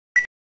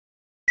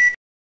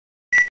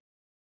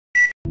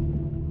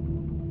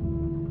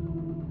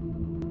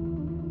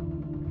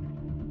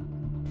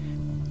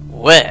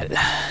Well,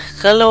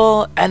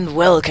 hello and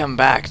welcome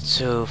back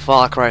to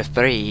Farcry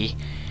 3.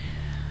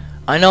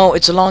 I know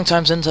it's a long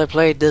time since I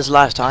played this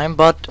last time,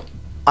 but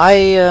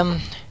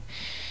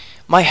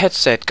my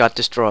headset got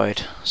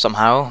destroyed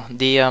somehow.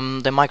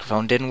 The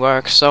microphone didn't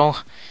work, so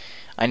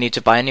I need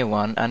to buy a new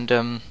one. And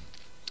I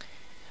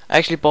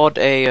actually bought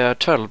a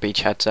Turtle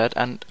Beach headset,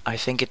 and I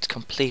think it's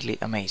completely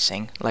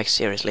amazing. Like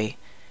seriously,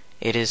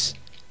 it is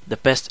the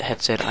best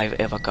headset I've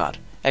ever got.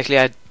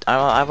 Actually,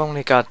 I've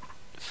only got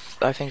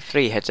I think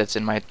 3 headsets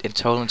in my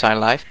total entire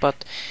life,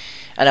 but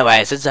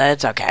anyways,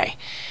 it's okay.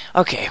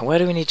 Okay, where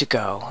do we need to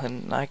go?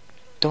 And I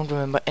don't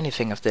remember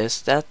anything of this.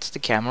 That's the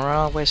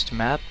camera. Where's the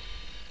map?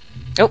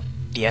 Oh,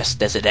 yes,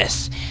 this it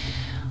is.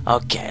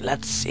 Okay,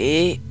 let's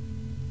see.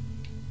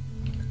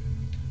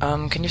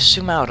 Can you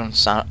zoom out on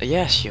sound?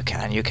 Yes, you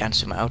can. You can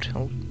zoom out.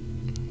 Oh.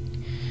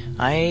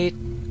 I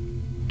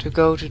need to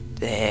go to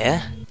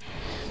there.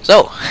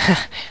 So,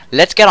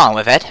 let's get on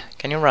with it.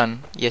 Can you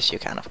run? Yes, you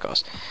can, of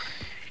course.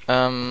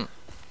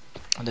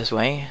 This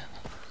way.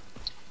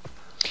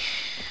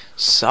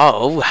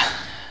 So,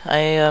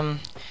 I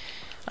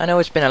know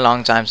it's been a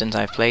long time since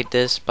I've played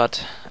this,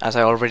 but as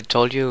I already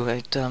told you,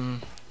 it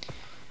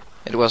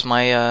was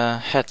my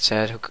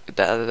headset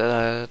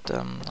that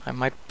I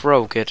might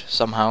broke it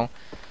somehow.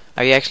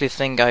 I actually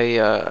think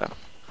I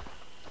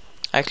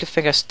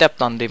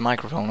stepped on the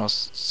microphone or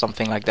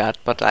something like that,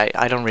 but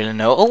I don't really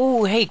know.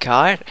 Oh, hey,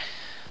 car.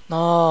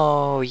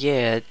 No,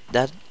 yeah,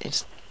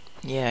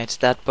 it's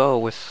that bow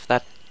with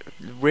that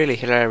really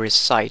hilarious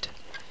sight.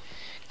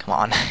 Come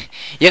on,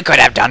 you could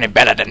have done it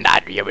better than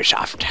that,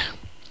 Ubisoft.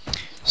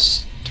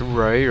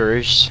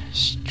 Strayers.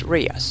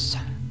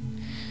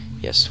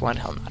 Yes, why the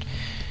hell not?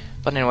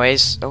 But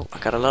anyways, oh, I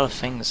got a lot of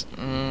things.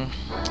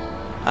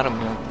 I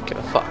don't even give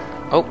a fuck.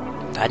 Oh,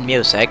 that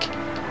music.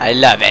 I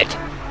love it.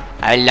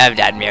 I love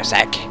that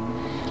music.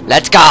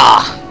 Let's go!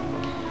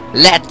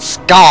 Let's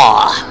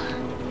go!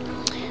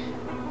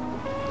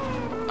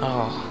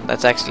 Oh,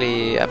 that's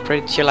actually a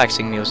pretty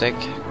chillaxing music.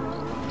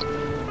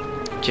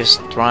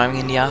 Just driving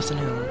in the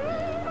afternoon,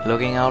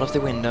 looking out of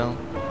the window,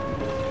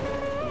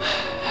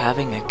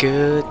 having a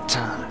good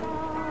time.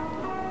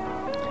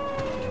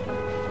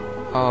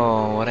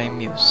 Oh, what a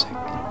music.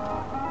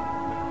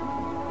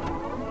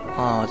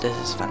 Oh, this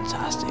is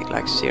fantastic,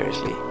 like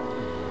seriously.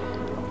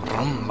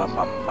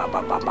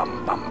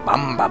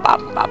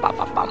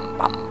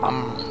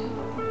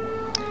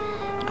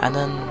 And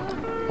then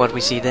what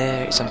we see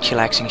there is some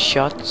chillaxing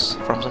shots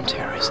from some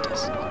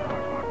terrorists.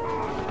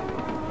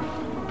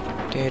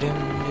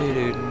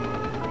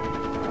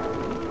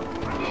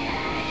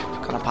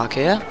 Gonna park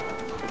here.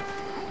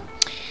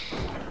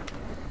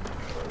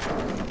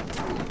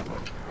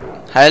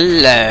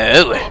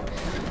 Hello.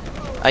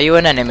 Are you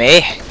an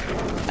enemy?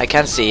 I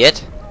can't see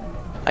it.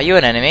 Are you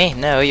an enemy?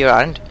 No, you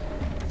aren't.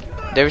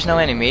 There is no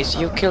enemies.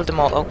 You killed them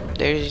all. Oh,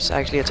 there is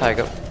actually a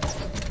tiger.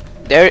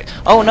 There.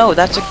 Oh no,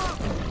 that's a.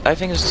 I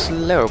think it's a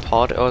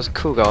leopard or a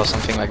cougar or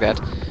something like that.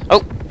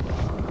 Oh,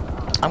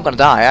 I'm gonna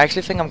die. I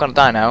actually think I'm gonna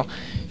die now.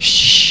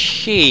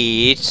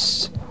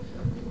 Sheets.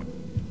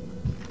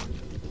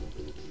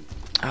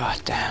 Oh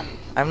damn!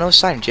 I have no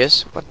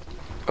sandwiches. What?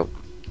 Oh,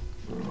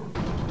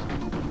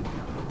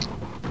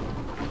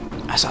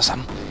 I saw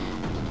some.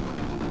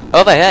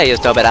 Over here, you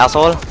stupid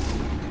asshole!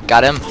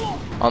 Got him.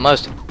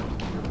 Almost.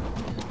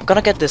 I'm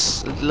gonna get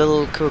this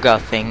little cougar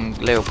thing,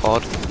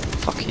 leopard.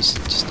 Fuck, he's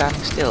just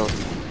standing still.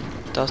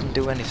 Doesn't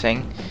do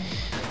anything.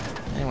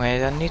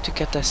 Anyway, I need to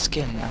get that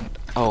skin. And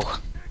oh,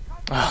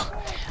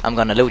 I'm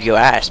gonna loot your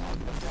ass.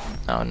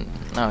 Oh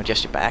no,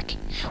 just your back.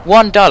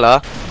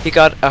 $1. He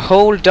got a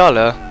whole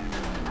dollar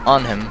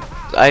on him.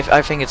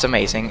 I think it's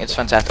amazing. It's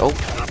fantastic. Oh,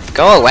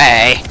 go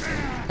away!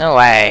 No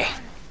way.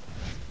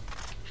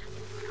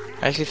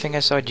 I actually think I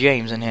saw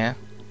James in here.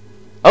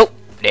 Oh,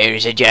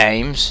 there's a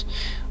James.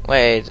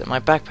 Wait, my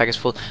backpack is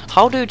full.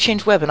 How do you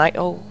change weapon?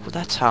 Oh,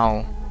 that's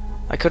how.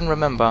 I couldn't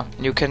remember.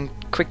 You can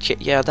quick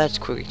change. Yeah, that's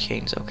quick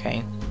change.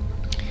 Okay.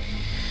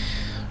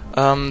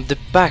 The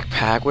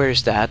backpack. Where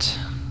is that?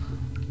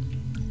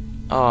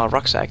 Oh,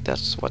 rucksack.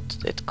 That's what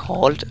it's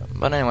called.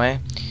 But anyway,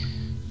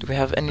 do we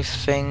have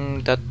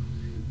anything that?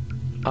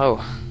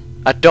 Oh,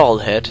 a doll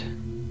head.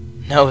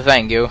 No,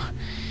 thank you.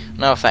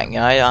 No, thank you.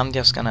 I'm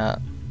just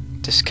gonna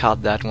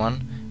discard that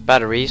one.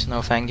 Batteries.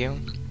 No, thank you.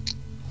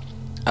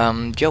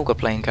 Joker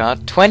playing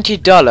card.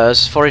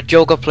 $20 for a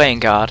Joker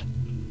playing card.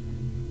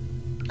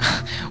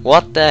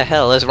 What the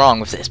hell is wrong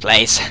with this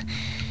place?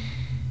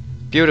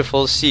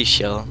 Beautiful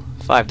seashell.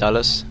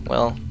 $5.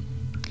 Well,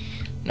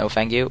 no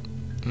thank you.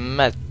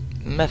 Meth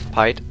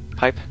pipe.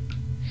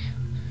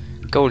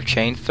 Gold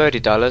chain.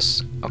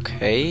 $30.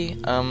 Okay.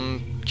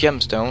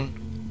 Gemstone.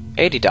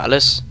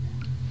 $80.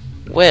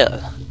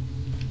 Well,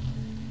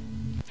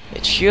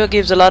 it sure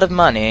gives a lot of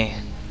money.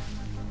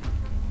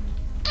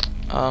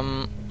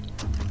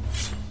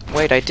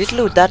 Wait, I did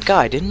loot that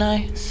guy, didn't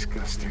I?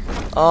 Disgusting.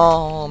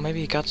 Oh,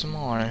 maybe he got some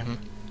more.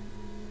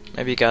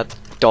 Maybe he got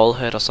doll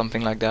head or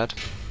something like that.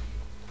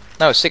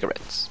 No,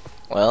 cigarettes.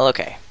 Well,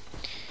 okay.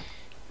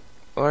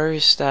 Where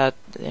is that?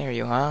 There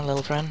you are,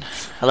 little friend.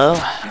 Hello.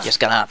 Just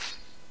gonna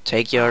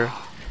take your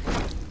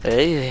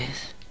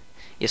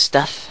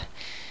stuff.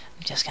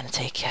 I'm just gonna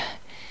take your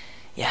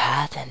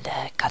hat and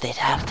cut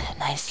it out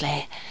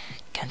nicely.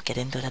 Can't get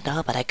into the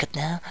door, but I could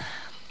now.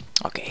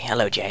 Okay.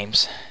 Hello,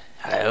 James.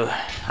 Hello.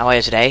 How are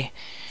you today?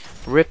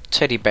 Ripped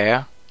teddy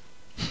bear.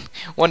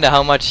 Wonder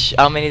how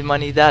many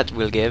money that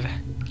will give.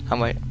 How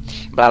much?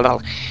 Blah blah.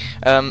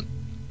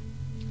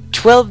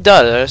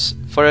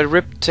 $12 for a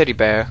ripped teddy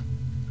bear.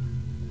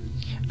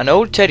 An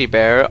old teddy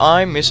bear,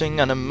 eye missing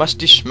and a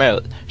musty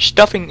smell.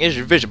 Stuffing is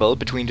visible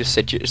between the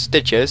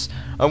stitches.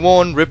 A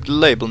worn ripped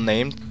label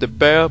named the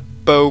bear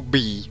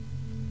BoB.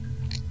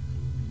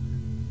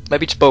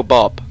 Maybe it's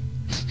BoB.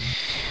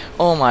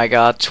 Oh my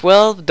god,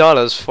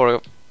 $12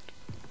 for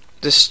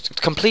this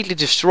completely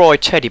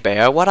destroyed teddy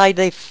bear. What are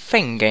they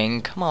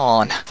thinking? Come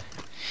on.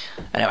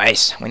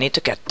 Anyways, we need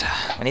to get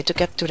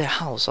to the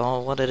house,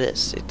 or what it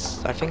is.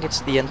 I think it's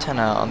the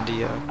antenna on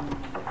the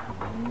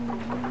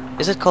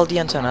is it called the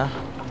antenna?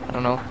 I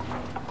don't know.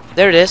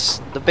 There it is,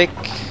 the big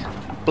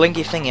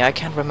blinky thingy. I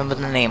can't remember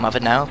the name of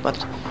it now,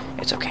 but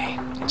it's okay.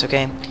 It's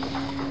okay.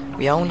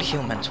 We are only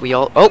humans. We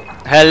all. Oh,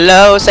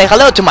 hello! Say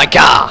hello to my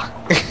car.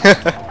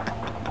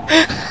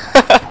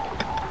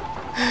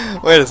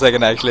 Wait a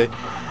second, actually.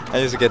 I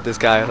used to get this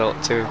guy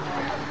too.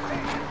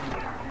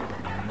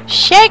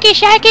 Shaky,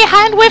 shaky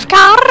hand with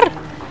car.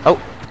 Oh,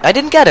 I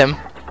didn't get him.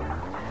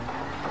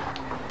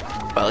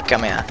 Well,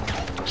 come here.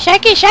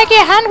 Shaky, shaky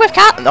hand with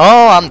car. No,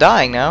 I'm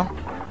dying now.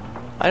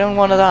 I don't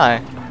want to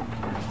die.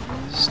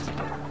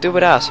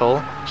 Stupid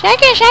asshole.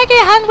 Shaky, shaky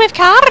hand with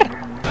car.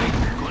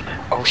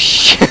 Oh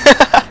shit.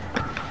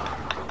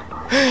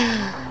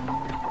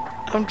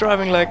 I'm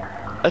driving like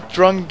a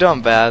drunk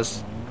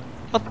dumbass.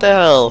 What the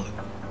hell?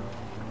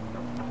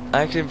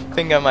 I actually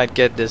think I might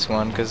get this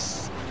one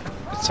because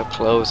it's so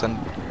close, and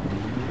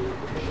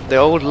the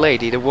old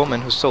lady, the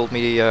woman who sold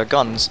me the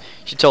guns,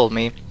 she told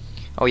me,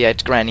 oh yeah,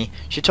 it's Granny.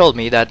 She told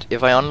me that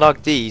if I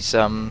unlock these,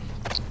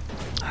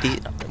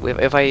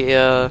 if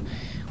I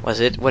what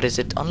is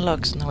it?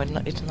 Unlocks? No,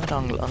 it's not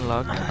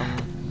unlocked.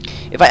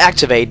 If I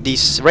activate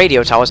these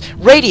radio towers,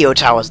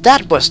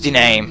 that was the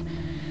name.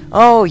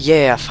 Oh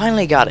yeah, I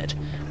finally got it.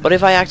 But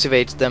if I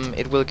activate them,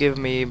 it will give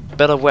me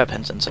better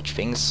weapons and such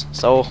things.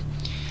 So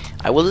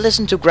I will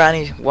listen to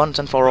Granny once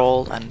and for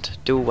all and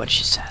do what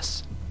she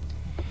says.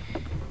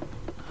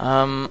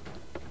 Oh,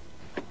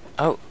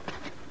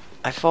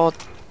 I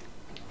thought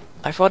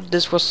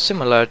this was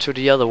similar to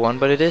the other one,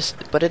 but it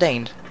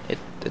ain't.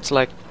 It's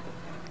like,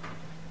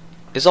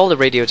 is all the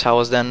radio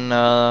towers then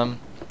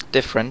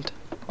different,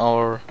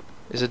 or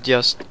is it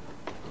just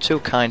two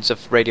kinds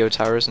of radio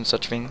towers and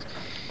such things?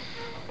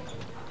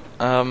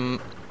 Come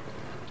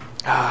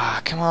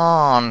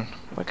on,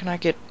 where can I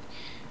get?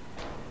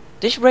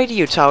 This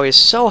radio tower is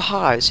so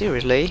high,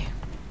 seriously.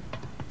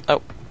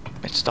 Oh,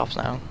 it stops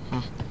now.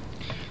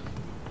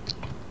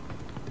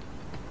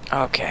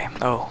 Okay.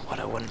 Oh, what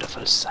a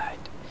wonderful sight.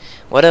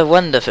 What a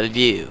wonderful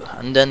view.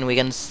 And then we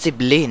can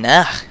sibling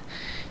down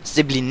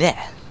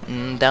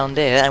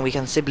there, and we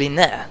can sibling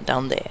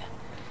down there.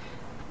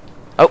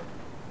 Oh.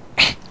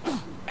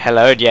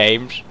 Hello,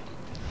 James.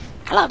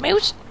 Hello,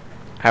 Moose.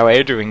 How are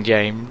you doing,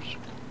 James?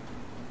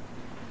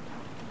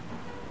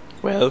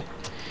 Well,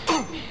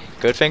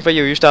 good thing for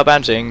you, you stop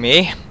answering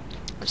me.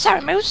 I'm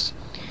sorry, Moose.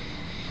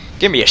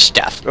 Give me your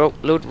stuff. Oh,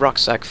 loot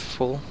rucksack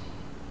full.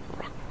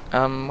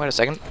 Wait a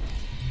second.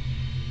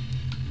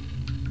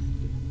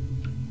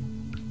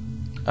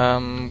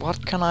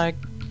 What can I...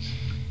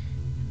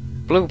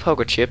 Blue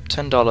poker chip,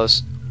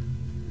 $10.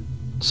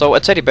 So a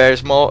teddy bear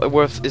is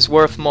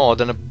worth more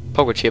than a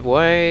poker chip.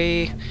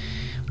 Why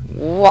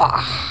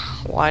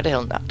the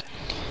hell not?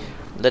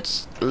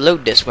 Let's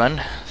load this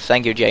one.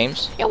 Thank you,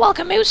 James. You're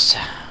welcome, Moose.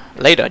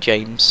 Later,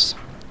 James.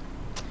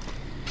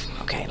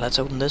 Okay, let's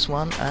open this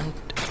one and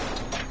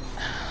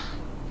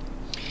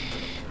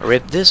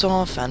rip this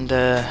off, and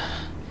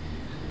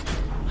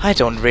I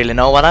don't really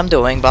know what I'm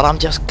doing, but I'm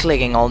just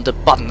clicking on the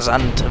buttons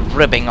and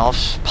ripping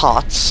off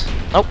parts.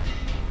 Oh,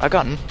 a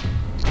gun.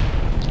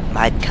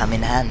 Might come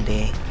in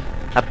handy.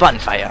 A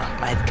bonfire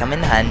might come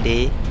in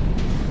handy.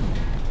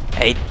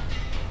 Hey.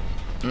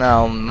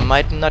 No,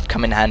 might not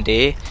come in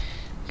handy,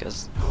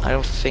 because I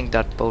don't think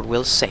that boat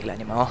will sail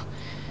anymore.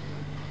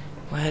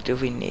 Where do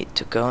we need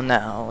to go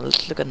now?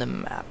 Let's look at the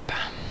map.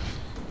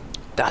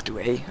 That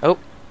way. Oh,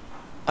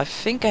 I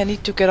think I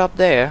need to get up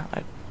there.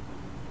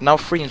 Now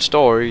free in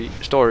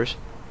stores.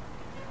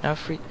 Now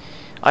free.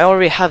 I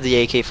already have the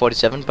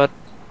AK-47, but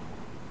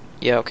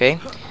yeah, okay.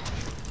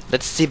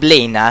 Let's see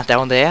Blina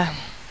down there.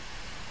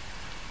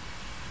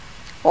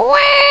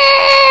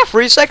 Whee!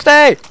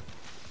 360.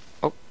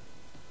 Oh,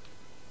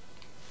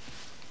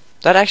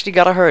 that actually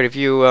gotta hurt if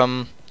you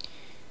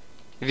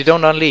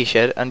don't unleash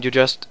it and you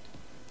just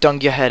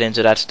dunk your head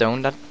into that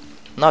stone. That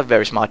not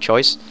very smart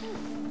choice.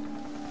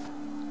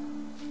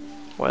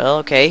 Well,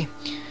 okay.